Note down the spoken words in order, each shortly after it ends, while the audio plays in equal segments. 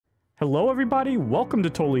Hello everybody, welcome to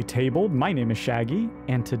Totally Tabled. My name is Shaggy,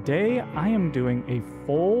 and today I am doing a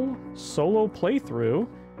full solo playthrough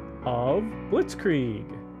of Blitzkrieg,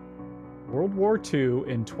 World War II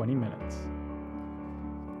in 20 minutes.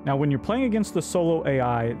 Now when you're playing against the solo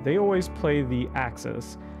AI, they always play the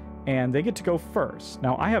Axis, and they get to go first.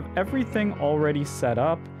 Now I have everything already set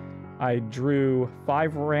up. I drew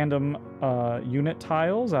 5 random unit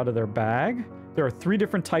tiles out of their bag. There are 3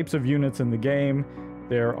 different types of units in the game.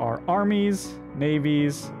 There are armies,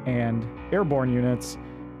 navies, and airborne units,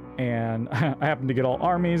 and I happen to get all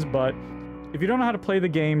armies, but if you don't know how to play the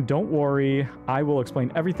game, don't worry. I will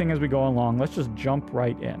explain everything as we go along. Let's just jump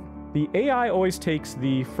right in. The AI always takes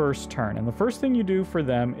the first turn, and the first thing you do for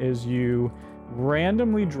them is you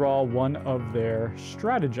randomly draw one of their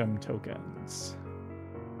stratagem tokens.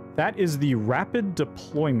 That is the rapid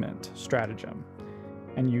deployment stratagem,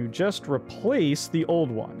 and you just replace the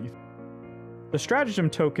old one. The stratagem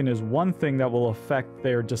token is one thing that will affect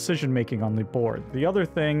their decision making on the board. The other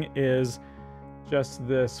thing is just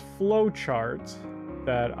this flowchart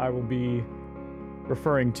that I will be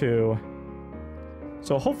referring to.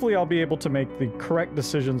 So hopefully I'll be able to make the correct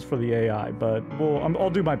decisions for the AI, but I'll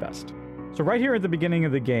do my best. So right here at the beginning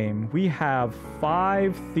of the game, we have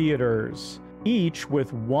 5 theaters, each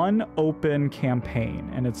with 1 open campaign,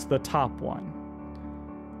 and it's the top one.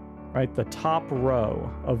 Right, the top row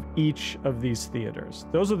of each of these theaters.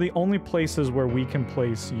 Those are the only places where we can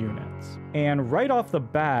place units. And right off the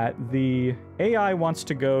bat, the AI wants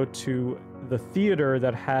to go to the theater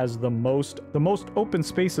that has the most open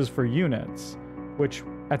spaces for units, which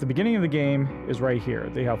at the beginning of the game is right here.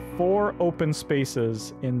 They have 4 open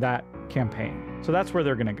spaces in that campaign. So that's where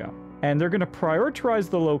they're gonna go. And they're gonna prioritize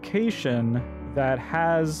the location that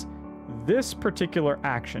has this particular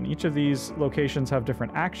action. Each of these locations have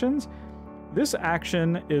different actions. This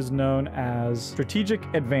action is known as strategic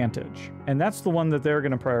advantage, and that's the one that they're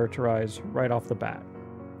going to prioritize right off the bat.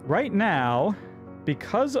 Right now,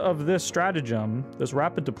 because of this stratagem, this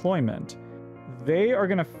rapid deployment, they are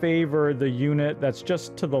going to favor the unit that's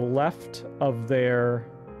just to the left of their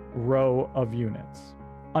row of units.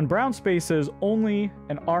 On brown spaces, only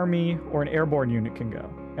an army or an airborne unit can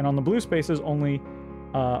go, and on the blue spaces, only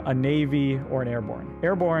a navy or an airborne.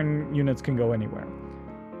 Airborne units can go anywhere.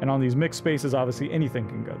 And on these mixed spaces, obviously anything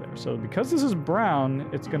can go there. So because this is brown,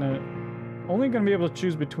 it's only gonna be able to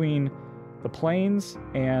choose between the planes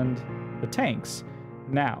and the tanks.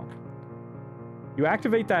 Now, you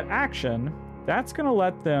activate that action, that's gonna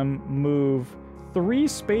let them move 3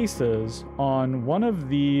 spaces on one of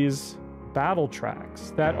these battle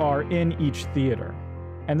tracks that are in each theater.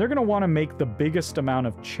 And they're gonna wanna make the biggest amount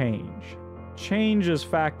of change. Change is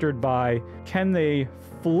factored by, can they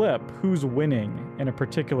flip who's winning in a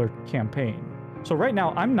particular campaign? So right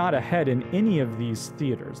now I'm not ahead in any of these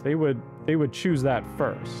theaters. They would choose that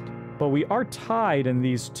first. But we are tied in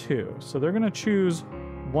these 2. So they're going to choose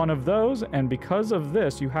one of those, and because of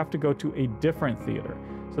this you have to go to a different theater.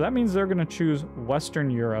 So that means they're going to choose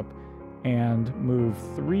Western Europe and move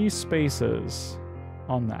 3 spaces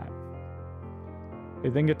on that. They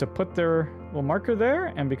then get to put their little marker there,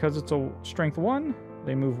 and because it's a strength 1,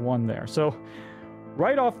 they move 1 there. So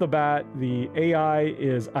right off the bat, the AI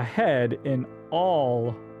is ahead in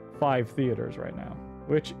all 5 theaters right now,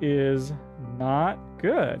 which is not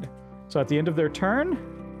good. So at the end of their turn,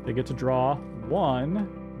 they get to draw 1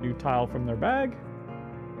 new tile from their bag.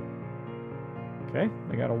 Okay,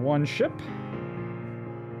 they got a 1 ship.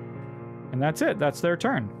 And that's it, that's their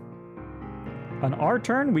turn. On our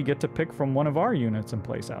turn, we get to pick from one of our units and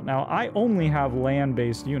place out. Now, I only have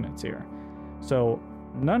land-based units here. So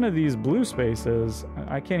none of these blue spaces,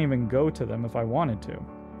 I can't even go to them if I wanted to.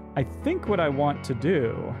 I think what I want to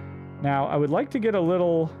do, now I would like to get a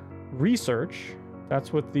little research.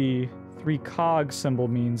 That's what the 3 cog symbol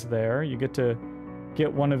means there. You get to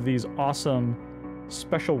get one of these awesome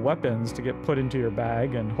special weapons to get put into your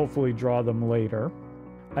bag and hopefully draw them later.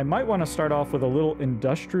 I might want to start off with a little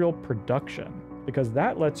industrial production, because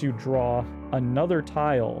that lets you draw another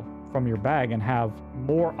tile from your bag and have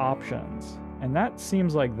more options. And that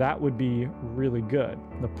seems like that would be really good.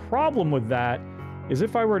 The problem with that is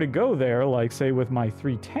if I were to go there, like say with my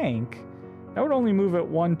 3 tank, that would only move at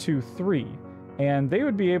 1, 2, 3. And they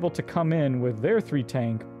would be able to come in with their 3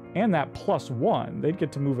 tank and that +1. They'd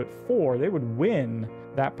get to move at 4. They would win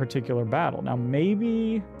that particular battle. Now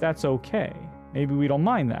maybe that's okay. Maybe we don't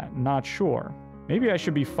mind that, not sure. Maybe I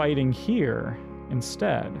should be fighting here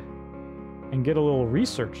instead and get a little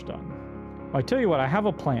research done. I tell you what, I have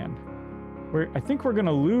a plan. I think we're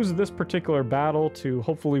gonna lose this particular battle to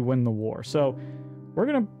hopefully win the war. So we're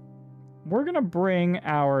gonna bring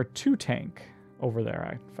our 2 tank over there,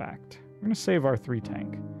 in fact. We're going to save our 3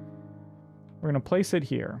 tank. We're going to place it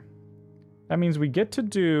here. That means we get to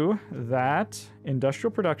do that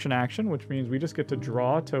industrial production action, which means we just get to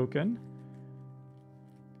draw a token.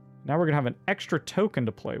 Now we're going to have an extra token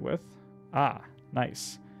to play with. Ah,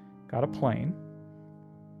 nice. Got a plane.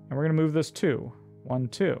 And we're going to move this 2. 1,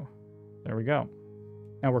 2. There we go.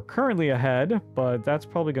 Now we're currently ahead, but that's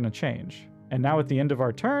probably going to change. And now at the end of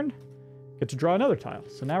our turn, get to draw another tile.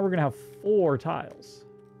 So now we're going to have 4 tiles.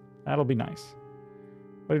 That'll be nice.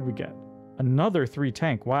 What did we get? Another 3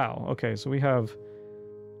 tank. Wow. Okay, so we have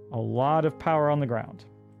a lot of power on the ground.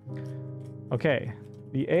 Okay,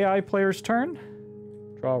 the AI player's turn.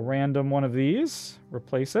 Draw a random one of these.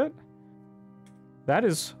 Replace it. That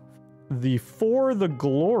is the For the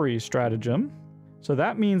Glory stratagem. So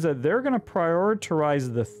that means that they're going to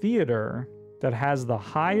prioritize the theater that has the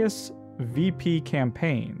highest VP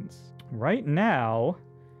campaigns. Right now,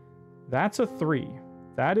 that's a 3.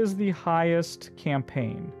 That is the highest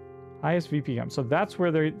campaign. Highest VP campaign. So that's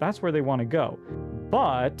where they want to go.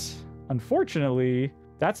 But unfortunately,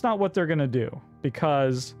 that's not what they're going to do,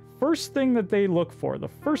 because first thing that they look for, the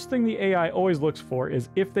first thing the AI always looks for, is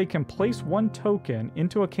if they can place 1 token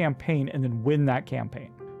into a campaign and then win that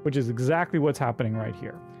campaign, which is exactly what's happening right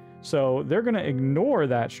here. So they're going to ignore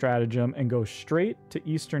that stratagem and go straight to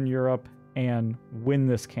Eastern Europe and win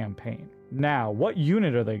this campaign. Now, what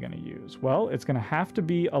unit are they going to use? Well, it's going to have to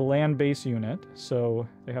be a land-based unit. So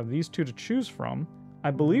they have these 2 to choose from.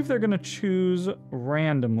 I believe they're going to choose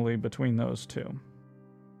randomly between those 2.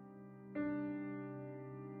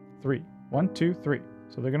 3. 1, 2, 3.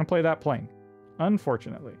 So they're going to play that plane,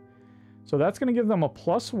 unfortunately. So that's going to give them a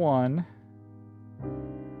 +1.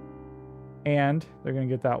 And they're going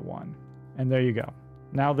to get that 1. And there you go.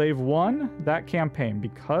 Now they've won that campaign.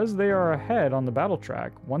 Because they are ahead on the battle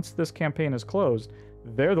track, once this campaign is closed,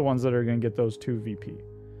 they're the ones that are going to get those 2 VP.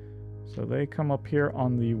 So they come up here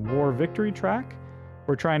on the war victory track.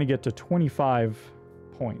 We're trying to get to 25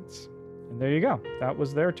 points. And there you go. That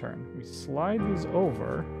was their turn. We slide these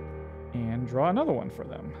over and draw another one for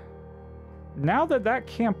them. Now that that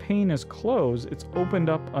campaign is closed, it's opened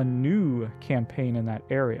up a new campaign in that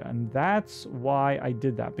area. And that's why I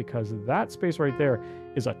did that, because that space right there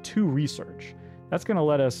is a 2 research. That's going to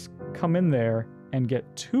let us come in there and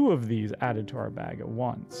get 2 of these added to our bag at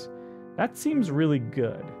once. That seems really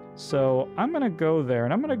good. So I'm going to go there,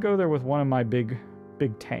 and I'm going to go there with one of my big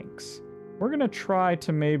tanks. We're going to try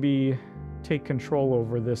to maybe take control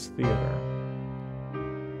over this theater.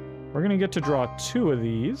 We're going to get to draw 2 of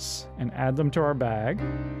these and add them to our bag.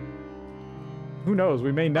 Who knows?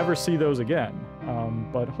 We may never see those again.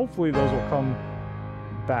 But hopefully those will come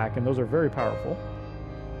back, and those are very powerful.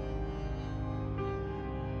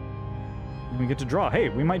 And we get to draw. Hey,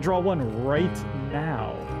 we might draw one right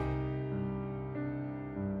now.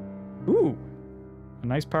 Ooh, a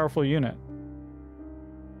nice powerful unit.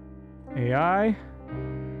 AI.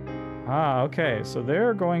 Ah, okay. So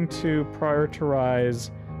they're going to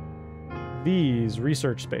prioritize these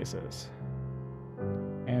research spaces.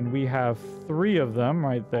 And we have 3 of them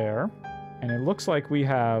right there. And it looks like we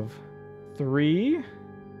have 3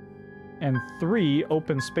 and 3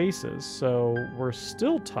 open spaces. So we're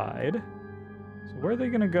still tied. So where are they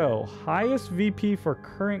going to go? Highest VP for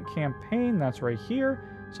current campaign. That's right here.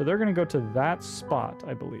 So they're going to go to that spot,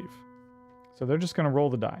 I believe. So they're just going to roll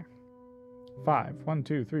the die. 5. 1,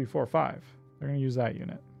 2, 3, 4, 5. They're going to use that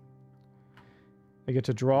unit. They get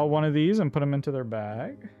to draw one of these and put them into their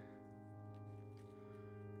bag.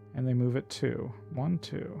 And they move it 2. 1,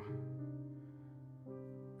 2.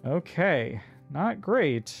 Okay. Not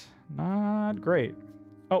great. Not great.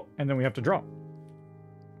 Oh, and then we have to draw.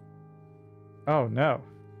 Oh, no.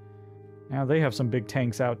 Now they have some big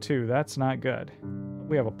tanks out too. That's not good.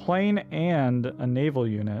 We have a plane and a naval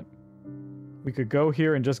unit. We could go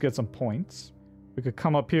here and just get some points. We could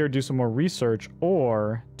come up here, do some more research,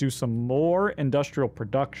 or do some more industrial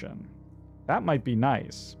production. That might be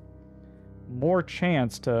nice. More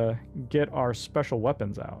chance to get our special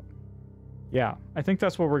weapons out. Yeah, I think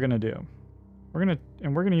that's what we're gonna do. We're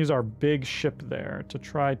gonna use our big ship there to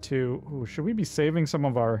try to... Ooh, should we be saving some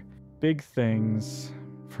of our big things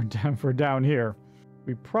for down here?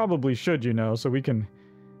 We probably should, you know, so we can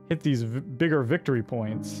hit these bigger victory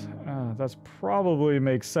points. That's probably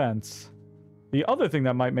makes sense. The other thing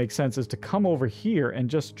that might make sense is to come over here and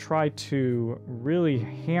just try to really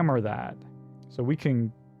hammer that. So we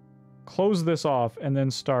can close this off and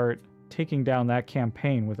then start taking down that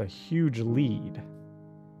campaign with a huge lead.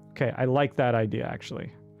 Okay, I like that idea,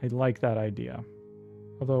 actually. I like that idea.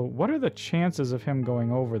 Although, what are the chances of him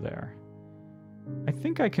going over there? I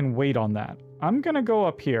think I can wait on that. I'm going to go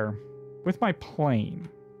up here with my plane.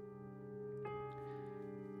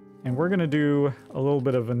 And we're going to do a little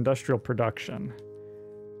bit of industrial production.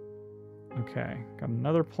 Okay, got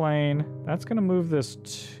another plane. That's going to move this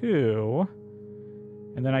 2.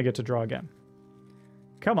 And then I get to draw again.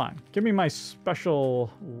 Come on, give me my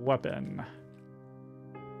special weapon.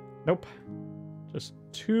 Nope. Just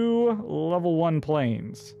 2 level 1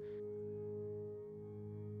 planes.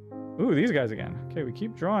 Ooh, these guys again. Okay, we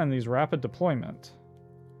keep drawing these rapid deployment.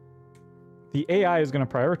 The AI is going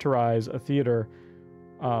to prioritize a theater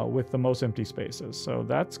with the most empty spaces. So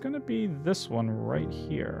that's going to be this one right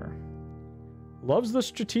here. Loves the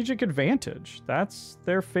strategic advantage. That's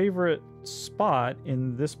their favorite spot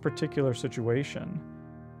in this particular situation.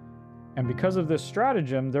 And because of this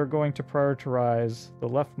stratagem, they're going to prioritize the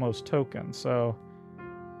leftmost token. So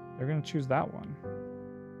they're going to choose that one.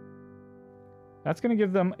 That's going to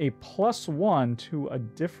give them a +1 to a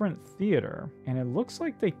different theater. And it looks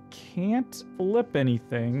like they can't flip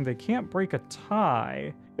anything. They can't break a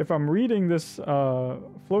tie. If I'm reading this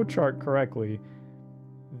flowchart correctly,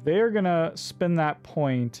 they're going to spin that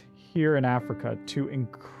point here in Africa to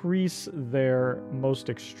increase their most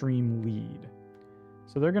extreme lead.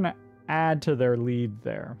 So they're going to add to their lead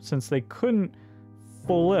there, since they couldn't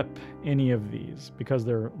flip any of these because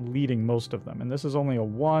they're leading most of them. And this is only a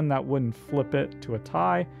 1 that wouldn't flip it to a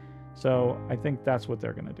tie. So I think that's what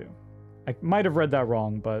they're going to do. I might have read that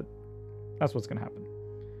wrong, but that's what's going to happen.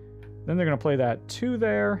 Then they're going to play that 2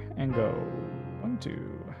 there and go 1,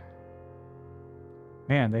 2.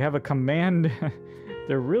 Man, they have a command.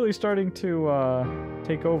 They're really starting to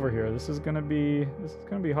take over here. This is going to be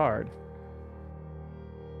hard.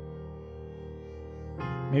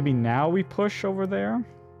 Maybe now we push over there.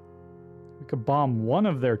 We could bomb one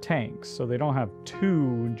of their tanks so they don't have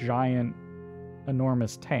 2 giant,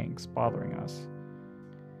 enormous tanks bothering us.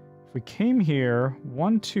 If we came here,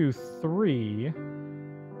 1, 2, 3,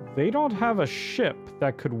 they don't have a ship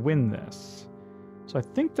that could win this. So I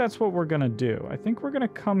think that's what we're going to do. I think we're going to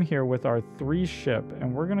come here with our 3 ship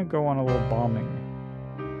and we're going to go on a little bombing.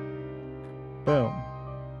 Boom.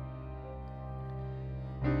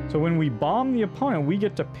 So when we bomb the opponent, we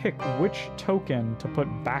get to pick which token to put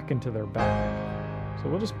back into their bag. So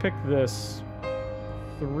we'll just pick this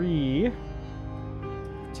 3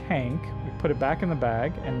 tank. We put it back in the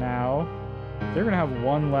bag, and now they're going to have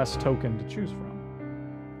 1 less token to choose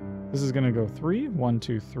from. This is going to go 3, 1,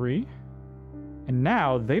 2, 3. And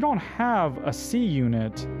now they don't have a C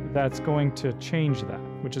unit that's going to change that,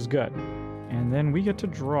 which is good. And then we get to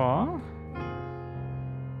draw.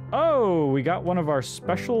 Oh, we got one of our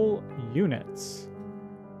special units.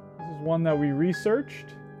 This is one that we researched.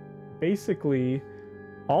 Basically,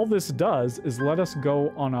 all this does is let us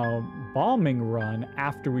go on a bombing run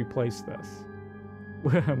after we place this,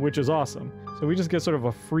 which is awesome. So we just get sort of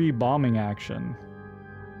a free bombing action.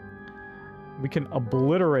 We can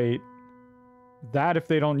obliterate that if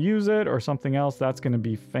they don't use it or something else. That's going to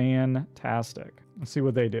be fantastic. Let's see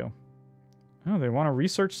what they do. Oh, they want to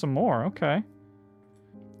research some more. Okay.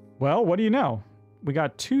 Well, what do you know? We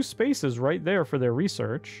got 2 spaces right there for their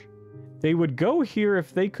research. They would go here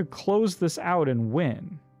if they could close this out and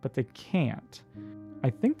win, but they can't.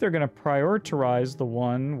 I think they're going to prioritize the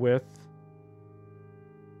one with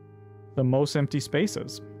the most empty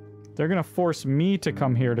spaces. They're going to force me to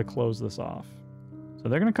come here to close this off. So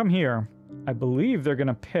they're going to come here. I believe they're going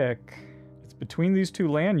to pick, it's between these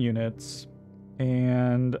 2 land units,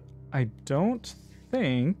 and I don't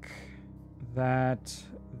think that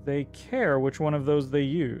they care which one of those they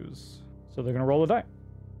use. So they're going to roll a die.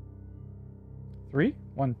 3,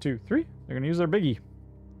 1, 2, 3. They're going to use their biggie.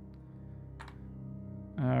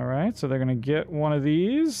 All right, so they're going to get one of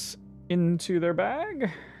these into their bag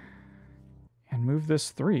and move this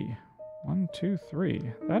 3. 1, 2,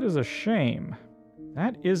 3. That is a shame.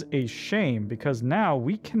 That is a shame, because now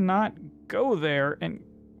we cannot go there and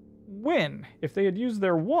win. If they had used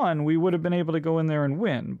their 1, we would have been able to go in there and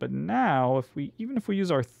win. But now, even if we use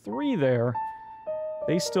our 3 there,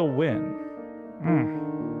 they still win.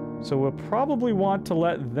 So we'll probably want to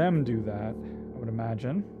let them do that, I would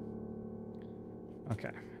imagine.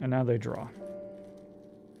 Okay, and now they draw.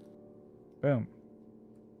 Boom.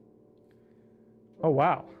 Oh,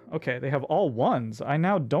 wow. Okay, they have all 1s. I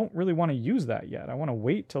now don't really want to use that yet. I want to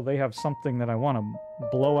wait till they have something that I want to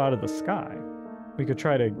blow out of the sky. We could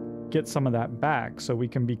try to get some of that back so we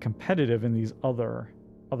can be competitive in these other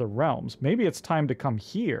realms. Maybe it's time to come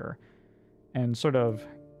here and sort of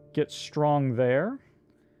get strong there.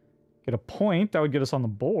 Get a point. That would get us on the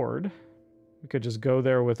board. We could just go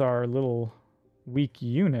there with our little weak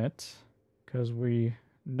unit because we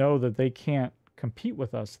know that they can't compete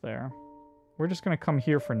with us there. We're just going to come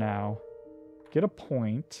here for now. get a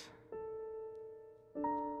point.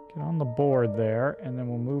 Get on the board there, and then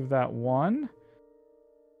we'll move that 1.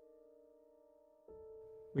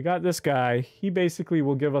 We got this guy. He basically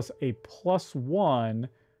will give us a +1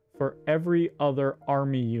 for every other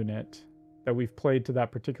army unit that we've played to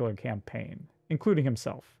that particular campaign, including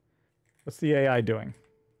himself. What's the AI doing?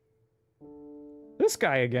 This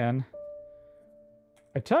guy again.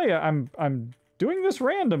 I tell you, I'm doing this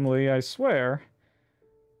randomly, I swear.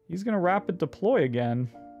 He's going to rapid deploy again.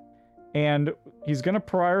 And he's going to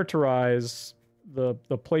prioritize the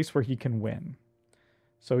place where he can win.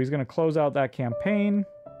 So he's going to close out that campaign.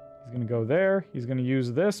 He's going to go there. He's going to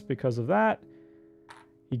use this because of that.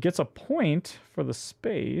 He gets a point for the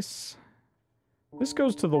space. This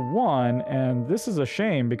goes to the 1, and this is a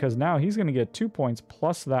shame because now he's going to get 2 points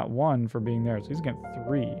plus that 1 for being there. So he's getting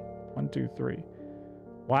 3. 1, 2, 3.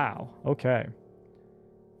 Wow. Okay.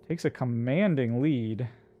 Takes a commanding lead.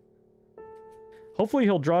 Hopefully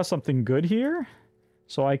he'll draw something good here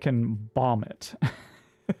so I can bomb it.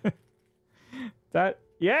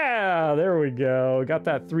 Yeah, there we go. Got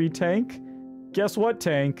that 3 tank. Guess what,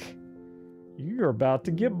 tank? You're about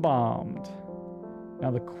to get bombed.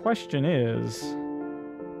 Now the question is,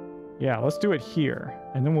 yeah, let's do it here.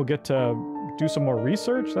 And then we'll get to do some more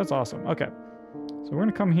research. That's awesome. Okay. So we're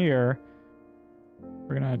going to come here.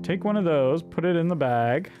 We're going to take one of those, put it in the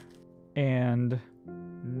bag. And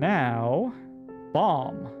now,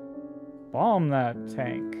 bomb. Bomb that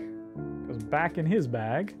tank. Goes back in his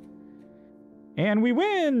bag. And we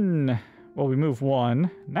win! Well, we move 1.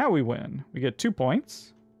 Now we win. We get 2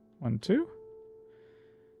 points. 1, 2.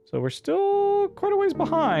 So we're still quite a ways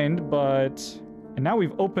behind, but... And now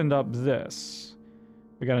we've opened up this.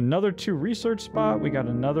 We got another 2 research spot. We got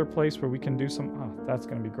another place where we can do some... Oh, that's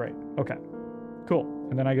going to be great. Okay. Cool.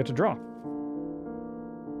 And then I get to draw.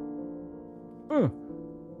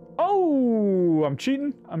 Oh! I'm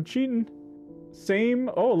cheating. I'm cheating. Same...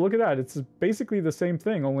 Oh, look at that. It's basically the same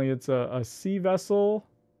thing, only it's a sea vessel,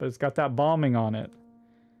 but it's got that bombing on it.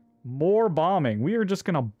 More bombing. We are just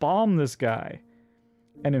going to bomb this guy.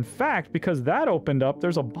 And in fact, because that opened up,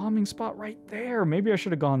 there's a bombing spot right there. Maybe I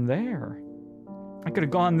should have gone there. I could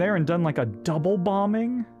have gone there and done like a double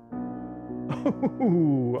bombing.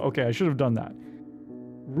 Oh, okay, I should have done that.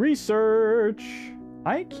 Research.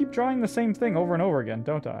 I keep drawing the same thing over and over again,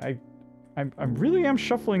 don't I? I really am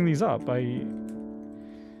shuffling these up. All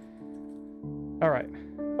right.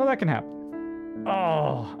 Well, that can happen.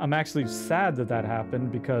 Oh, I'm actually sad that that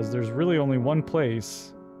happened because there's really only one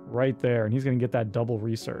place right there, and he's going to get that double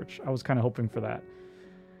research. I was kind of hoping for that.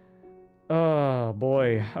 Oh,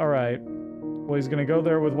 boy. All right. Well, he's going to go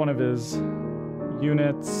there with one of his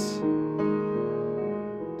units.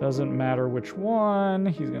 Doesn't matter which one.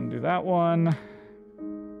 He's going to do that one.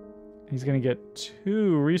 He's going to get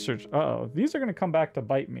 2 research. Uh-oh. These are going to come back to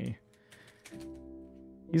bite me.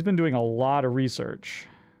 He's been doing a lot of research.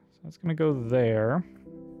 So that's going to go there.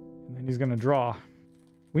 And then he's going to draw.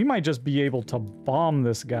 We might just be able to bomb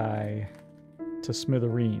this guy to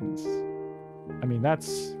smithereens. I mean,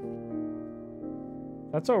 that's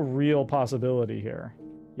a real possibility here.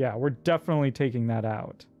 Yeah, we're definitely taking that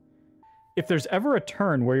out. If there's ever a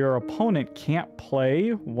turn where your opponent can't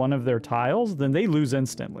play one of their tiles, then they lose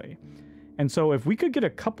instantly. And so if we could get a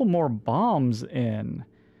couple more bombs in,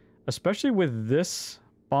 especially with this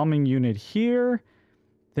bombing unit here,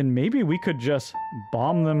 then maybe we could just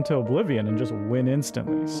bomb them to oblivion and just win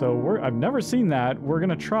instantly. So I've never seen that. We're going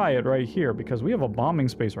to try it right here because we have a bombing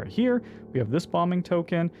space right here. We have this bombing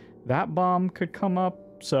token. That bomb could come up.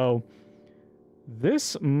 So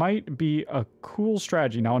this might be a cool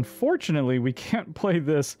strategy. Now, unfortunately, we can't play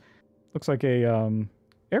this. Looks like a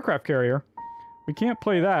aircraft carrier. We can't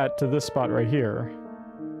play that to this spot right here.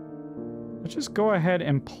 Let's just go ahead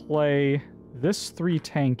and play this 3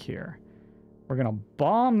 tank here. We're going to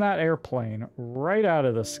bomb that airplane right out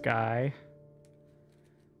of the sky.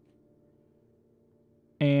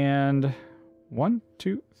 And 1,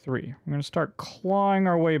 2, 3. We're going to start clawing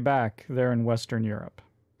our way back there in Western Europe.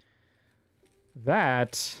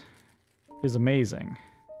 That is amazing.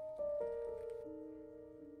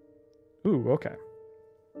 Ooh, okay.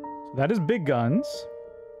 So that is big guns.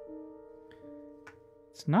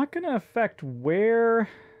 It's not going to affect where...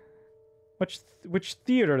 Which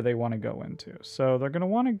theater they want to go into. So they're going to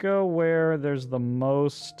want to go where there's the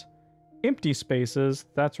most empty spaces.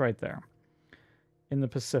 That's right there. In the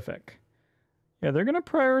Pacific. Yeah, they're going to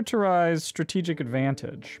prioritize strategic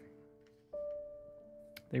advantage.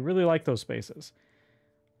 They really like those spaces.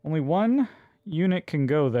 Only one unit can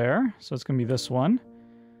go there, so it's going to be this one.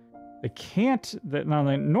 They can't...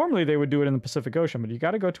 Normally they would do it in the Pacific Ocean, but you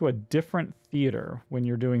got to go to a different theater when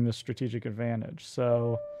you're doing the strategic advantage.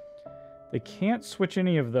 So they can't switch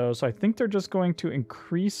any of those. So I think they're just going to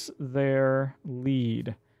increase their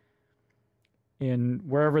lead in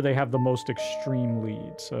wherever they have the most extreme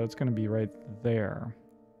lead. So it's going to be right there.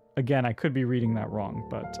 Again, I could be reading that wrong,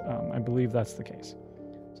 but I believe that's the case.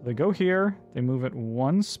 So they go here, they move it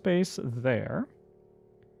one space there,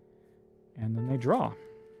 and then they draw.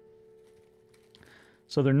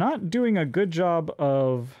 So they're not doing a good job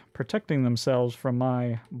of protecting themselves from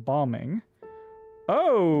my bombing.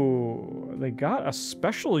 Oh, they got a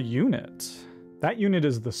special unit. That unit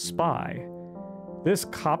is the spy. This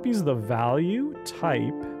copies the value,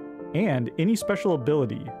 type, and any special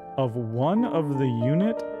ability of one of the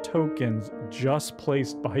unit tokens just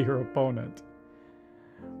placed by your opponent.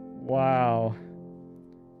 Wow.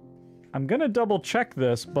 I'm gonna double check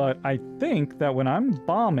this, but I think that when I'm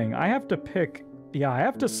bombing, I have to pick... Yeah, I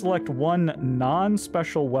have to select one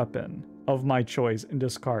non-special weapon of my choice and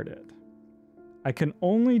discard it. I can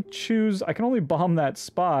only bomb that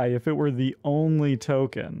spy if it were the only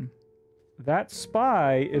token. That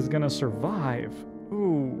spy is gonna survive.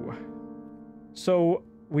 Ooh. So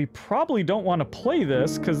we probably don't want to play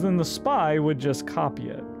this, because then the spy would just copy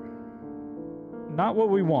it. Not what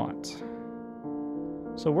we want.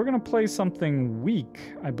 So we're gonna play something weak,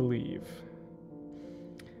 I believe.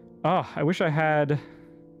 I wish I had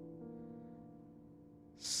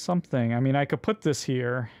something. I mean, I could put this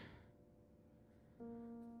here.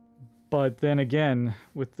 But then again,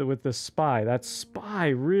 with the spy, that spy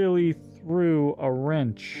really threw a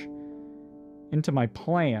wrench into my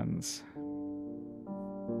plans.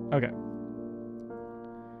 Okay.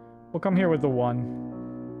 We'll come here with the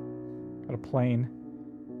 1. Got a plane.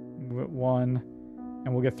 Move it 1.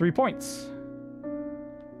 And we'll get 3 points.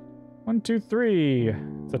 1, 2, 3.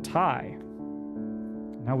 It's a tie.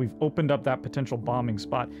 Now we've opened up that potential bombing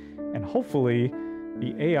spot. And hopefully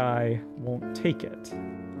the AI won't take it.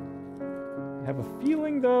 I have a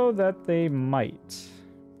feeling, though, that they might.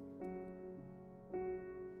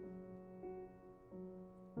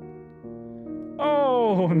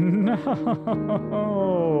 Oh, no!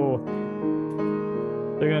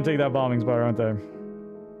 They're gonna take that bombing spot, aren't they?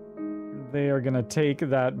 They are gonna take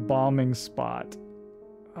that bombing spot.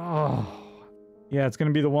 Oh. Yeah, it's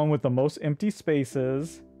gonna be the one with the most empty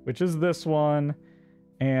spaces, which is this one.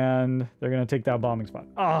 And they're gonna take that bombing spot.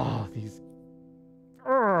 Oh, these...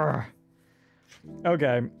 Urgh.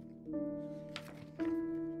 Okay.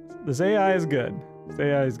 This AI is good. This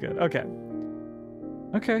AI is good. Okay.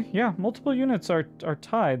 Okay, yeah, multiple units are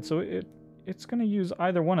tied, so it's going to use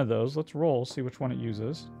either one of those. Let's roll, see which one it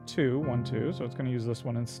uses. 2, 1, 2, so it's going to use this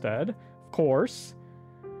one instead. Of course.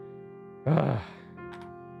 Ugh.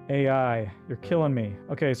 AI, you're killing me.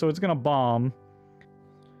 Okay, so it's going to bomb.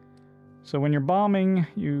 So when you're bombing,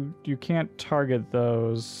 you can't target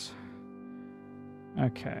those.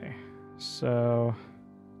 Okay, so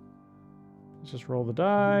let's just roll the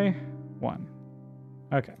die. 1.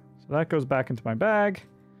 Okay. So that goes back into my bag.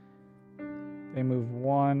 They move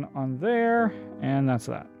 1 on there, and that's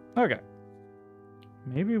that. Okay.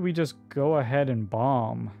 Maybe we just go ahead and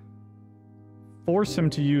bomb. Force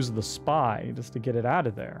him to use the spy just to get it out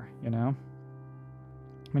of there, you know?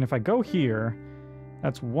 I mean, if I go here,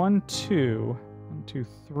 that's 1, 2, 1, 2,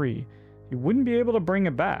 3. He wouldn't be able to bring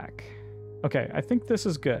it back. Okay, I think this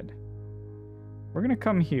is good. We're gonna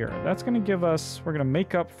come here. That's gonna give us... We're gonna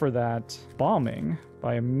make up for that bombing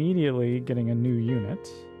by immediately getting a new unit.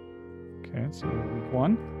 Okay, so week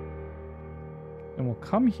 1. Then we'll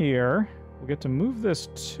come here. We'll get to move this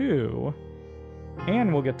 2.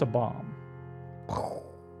 And we'll get to bomb.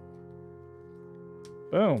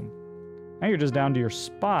 Boom. Now you're just down to your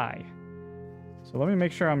spy. So let me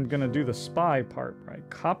make sure I'm gonna do the spy part right.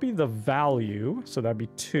 Copy the value, so that'd be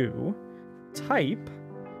 2. Type.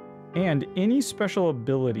 And any special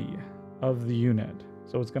ability of the unit.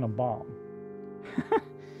 So it's gonna bomb.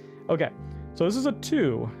 Okay, so this is a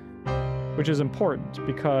 2, which is important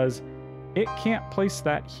because it can't place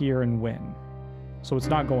that here and win. So it's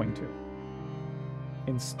not going to.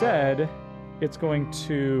 Instead, it's going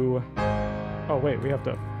to... Oh wait, we don't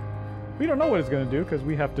know what it's gonna do because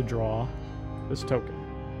we have to draw this token.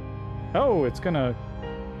 Oh, it's gonna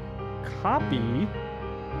copy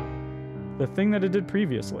the thing that it did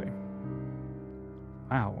previously.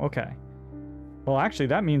 Wow, okay. Well, actually,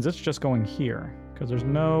 that means it's just going here, because there's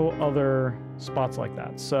no other spots like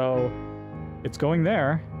that. So, it's going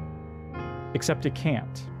there, except it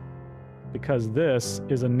can't, because this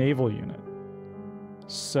is a naval unit.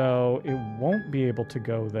 So, it won't be able to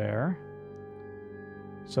go there.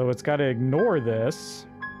 So, it's got to ignore this,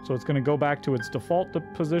 So it's going to go back to its default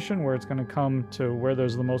position where it's going to come to where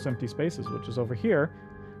there's the most empty spaces, which is over here.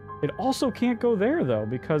 It also can't go there, though,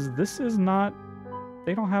 because this is not...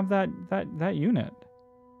 They don't have that unit.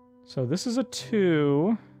 So this is a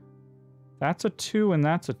 2. That's a 2, and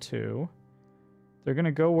that's a 2. They're going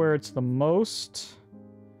to go where it's the most...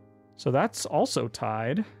 So that's also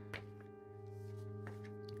tied.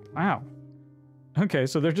 Wow. Okay,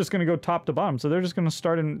 so they're just going to go top to bottom. So they're just going to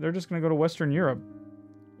start in... They're just going to go to Western Europe.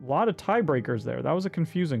 A lot of tiebreakers there. That was a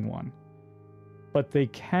confusing one. But they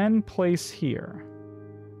can place here.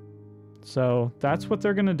 So that's what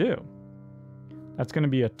they're going to do. That's going to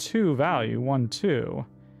be a 2 value, 1, 2.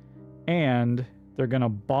 And they're going to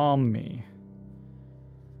bomb me.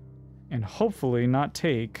 And hopefully not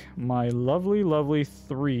take my lovely, lovely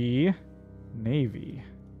 3 Navy.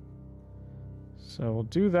 So we'll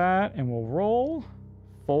do that, and we'll roll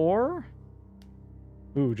 4.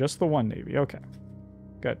 Ooh, just the 1 Navy. Okay.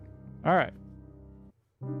 Good. All right.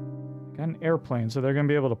 Got an airplane, so they're going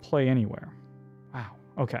to be able to play anywhere. Wow.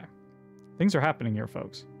 Okay. Things are happening here,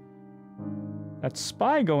 folks. That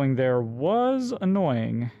spy going there was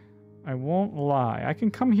annoying. I won't lie. I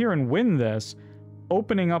can come here and win this,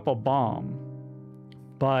 opening up a bomb.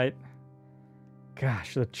 But,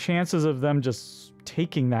 gosh, the chances of them just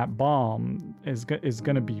taking that bomb is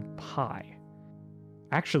going to be high.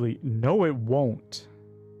 Actually, no, it won't.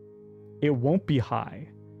 It won't be high.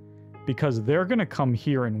 Because they're going to come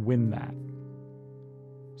here and win that.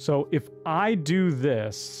 So if I do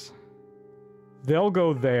this, they'll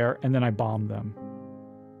go there, and then I bomb them.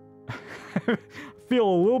 I feel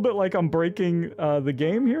a little bit like I'm breaking the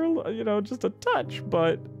game here, you know, just a touch.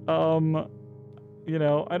 But, you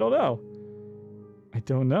know, I don't know. I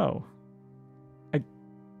don't know.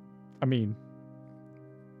 I mean,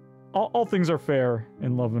 all things are fair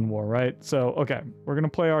in love and war, right? So, okay, we're going to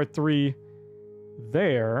play our 3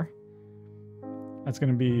 there. That's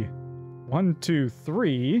going to be 1, 2,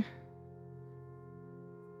 3.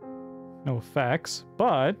 No effects,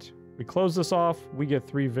 but we close this off. We get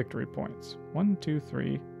 3 victory points. 1, 2,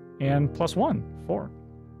 3, and +1, 4.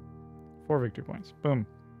 4 victory points. Boom.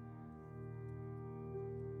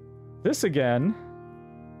 This again,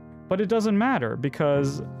 but it doesn't matter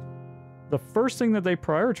because the first thing that they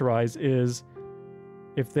prioritize is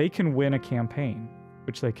if they can win a campaign,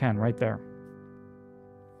 which they can right there.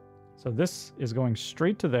 So this is going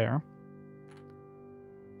straight to there.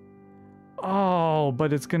 Oh,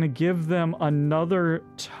 but it's going to give them another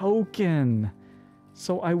token.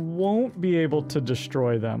 So I won't be able to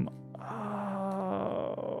destroy them. Oh.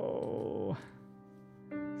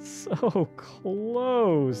 So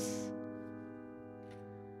close.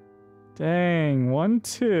 Dang, 1,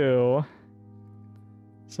 2.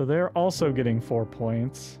 So they're also getting 4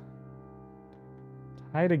 points.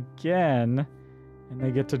 Tied again. And they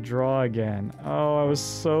get to draw again. Oh, I was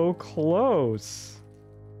so close.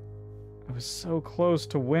 I was so close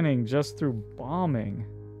to winning just through bombing.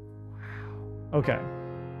 Wow. Okay.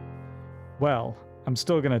 Well, I'm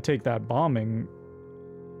still going to take that bombing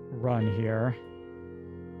run here.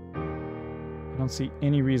 I don't see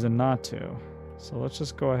any reason not to. So let's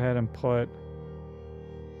just go ahead and put...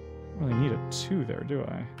 I don't really need a 2 there, do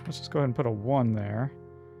I? Let's just go ahead and put a 1 there.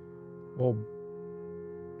 We'll...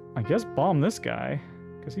 I guess bomb this guy,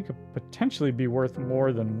 because he could potentially be worth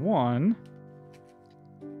more than 1.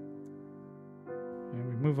 And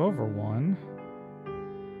we move over 1.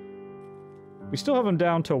 We still have him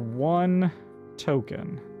down to 1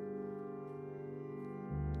 token.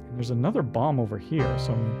 And there's another bomb over here,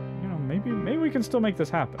 so, you know, maybe we can still make this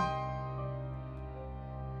happen.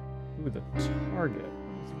 Ooh, the target.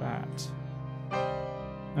 What is that?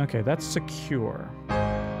 Okay, that's secure.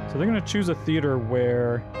 So they're going to choose a theater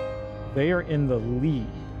where they are in the lead,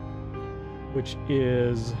 which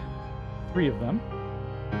is 3 of them.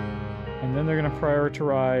 And then they're going to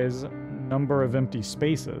prioritize number of empty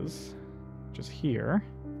spaces, which is here.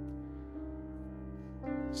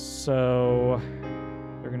 So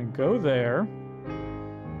they're going to go there.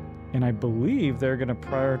 And I believe they're going to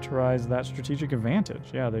prioritize that strategic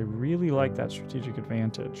advantage. Yeah, they really like that strategic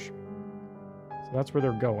advantage. So that's where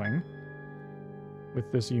they're going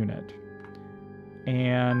with this unit.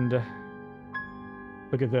 And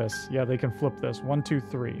look at this. Yeah, they can flip this. 1, 2,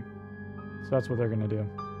 3. So that's what they're going to do.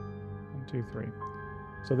 1, 2, 3.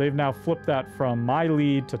 So they've now flipped that from my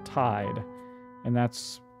lead to tied. And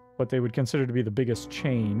that's what they would consider to be the biggest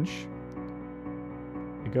change.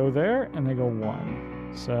 They go there and they go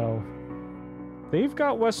 1. So they've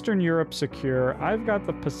got Western Europe secure. I've got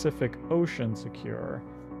the Pacific Ocean secure.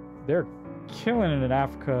 They're killing it in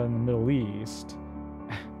Africa and the Middle East.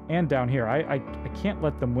 And down here. I can't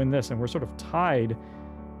let them win this, and we're sort of tied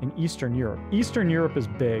in Eastern Europe. Eastern Europe is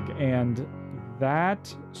big, and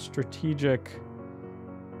that strategic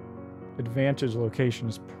advantage location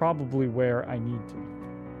is probably where I need to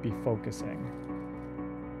be focusing.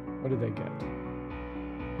 What did they get?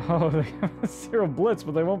 Oh, they have a 0 blitz,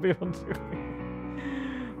 but they won't be able to do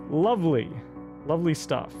it. Lovely. Lovely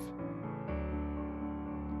stuff.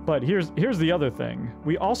 But here's the other thing.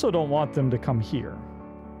 We also don't want them to come here,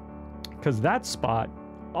 because that spot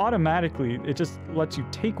automatically, it just lets you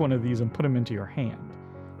take one of these and put them into your hand.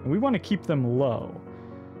 And we want to keep them low.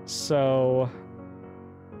 So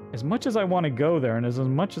as much as I want to go there, and as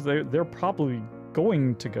much as they're probably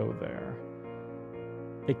going to go there,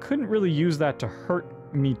 they couldn't really use that to hurt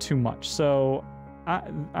me too much. So I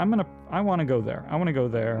want to go there. I want to go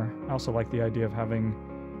there. I also like the idea of having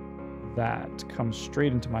that come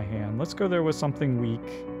straight into my hand. Let's go there with something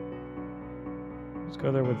weak. Let's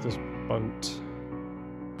go there with this boat.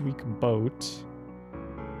 Weak boat.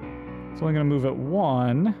 It's only going to move at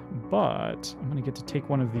 1, but I'm going to get to take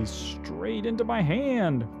one of these straight into my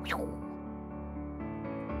hand.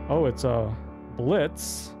 Oh, it's a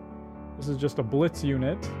blitz. This is just a blitz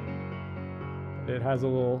unit. It has a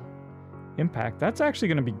little impact. That's actually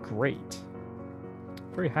going to be great.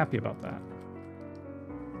 Very happy about that.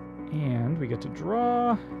 And we get to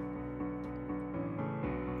draw.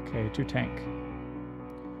 Okay, 2 tank.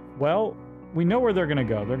 Well, we know where they're going to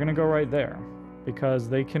go. They're going to go right there because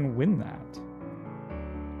they can win that.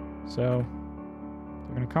 So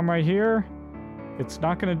they're going to come right here. It's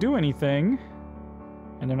not going to do anything,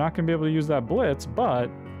 and they're not going to be able to use that blitz, but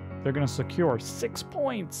they're going to secure 6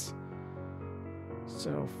 points.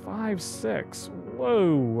 So 5, 6.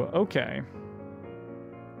 Whoa. Okay.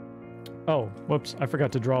 Oh, whoops. I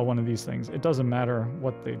forgot to draw one of these things. It doesn't matter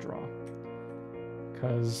what they draw,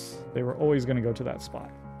 because they were always going to go to that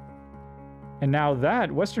spot. And now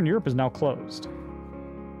that Western Europe is now closed.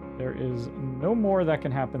 There is no more that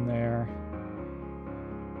can happen there.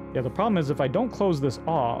 Yeah, the problem is if I don't close this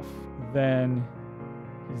off, then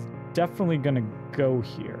he's definitely going to go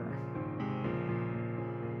here.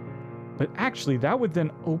 But actually, that would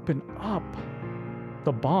then open up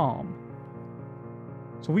the bomb.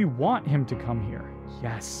 So we want him to come here.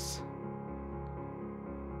 Yes.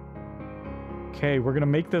 Okay, we're going to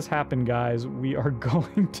make this happen, guys. We are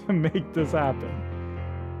going to make this happen.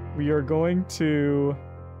 We are going to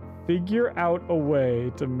figure out a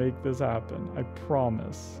way to make this happen. I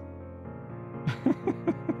promise.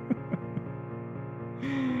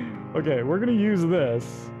 Okay, we're going to use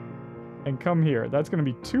this and come here. That's going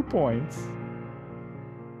to be 2 points.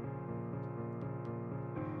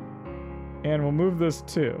 And we'll move this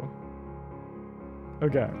too.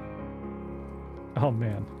 Okay. Oh,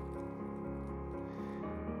 man.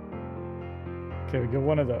 Okay, we get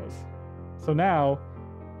one of those. So now,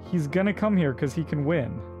 he's going to come here because he can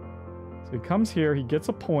win. So he comes here, he gets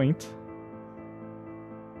a point.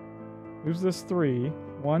 Moves this 3.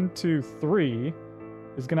 1, 2, 3.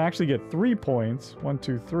 Is going to actually get 3 points. 1,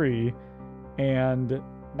 2, 3. And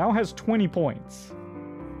now has 20 points.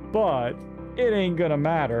 But it ain't going to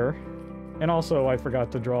matter. And also, I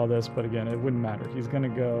forgot to draw this, but again, it wouldn't matter. He's going to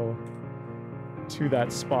go to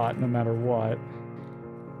that spot no matter what.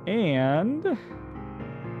 And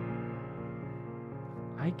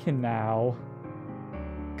I can now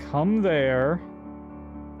come there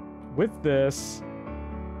with this,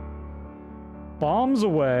 bombs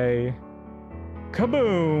away,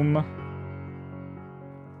 kaboom.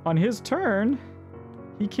 On his turn,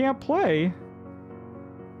 he can't play,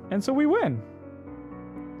 and so we win.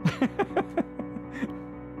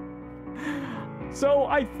 So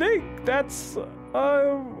I think that's a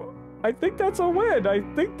win. I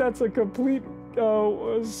think that's a complete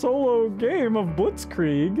solo game of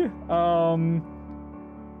Blitzkrieg.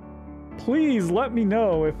 Please let me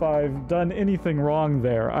know if I've done anything wrong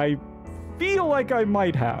there. I feel like I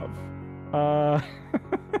might have.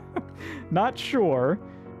 Not sure.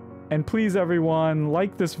 And please, everyone,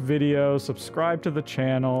 like this video, subscribe to the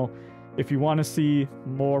channel if you want to see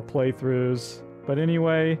more playthroughs. But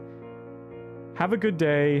anyway, have a good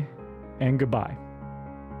day and goodbye.